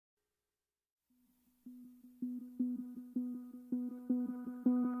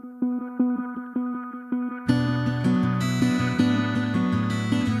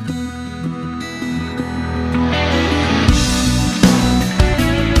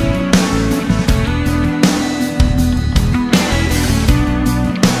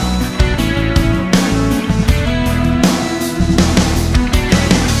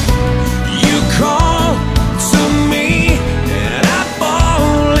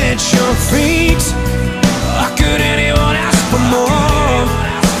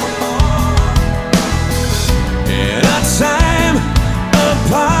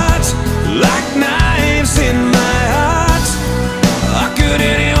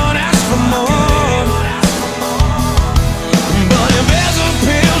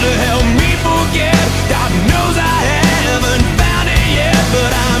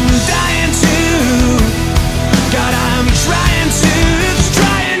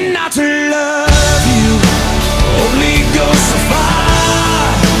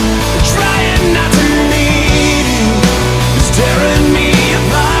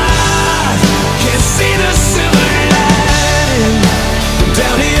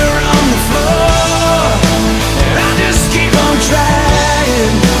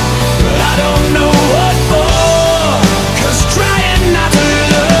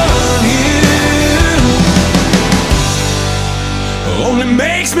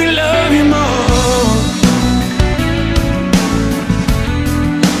makes me love you more.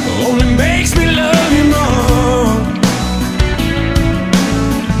 Only makes me love you more.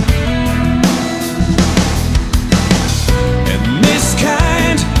 And this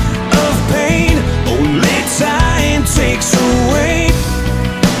kind of pain only time takes away.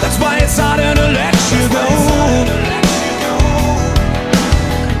 That's why it's harder to let you go.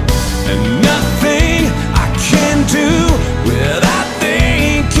 And nothing I can do without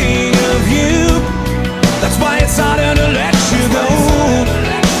thinking of you. That's why it's harder to let you go.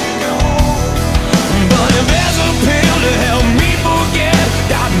 But if there's a pill to help me forget,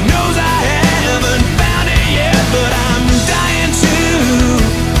 God knows I haven't found it yet. But I'm dying to,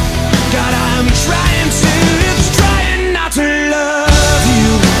 God, I'm trying to. It's trying not to love you,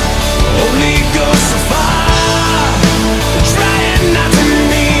 only go so far. Trying not to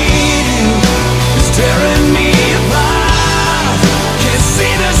need you is tearing me apart. Can't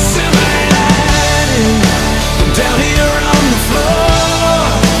see the silver lining down here on the floor.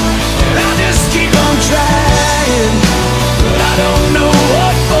 And I just keep on trying, but I don't know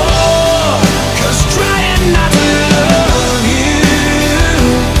what for. 'Cause trying not to love you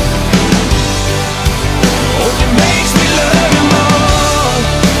only makes me love you more.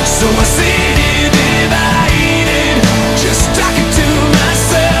 So I sit here divided, just talking to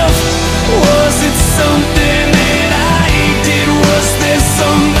myself. Was it something that I did? Was there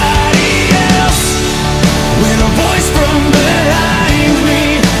somebody else? When a voice from behind me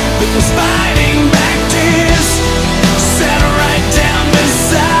that was fighting back tears sat right down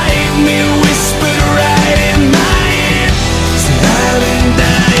beside me, whispered right in my ear, said I've been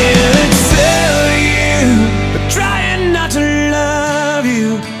dying to tell you, but trying not to love you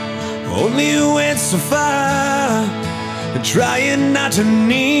only went so far. And trying not to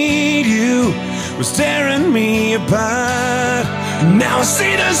need you was tearing me apart. Now I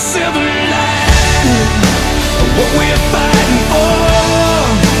see the silver lining of what we're fighting for.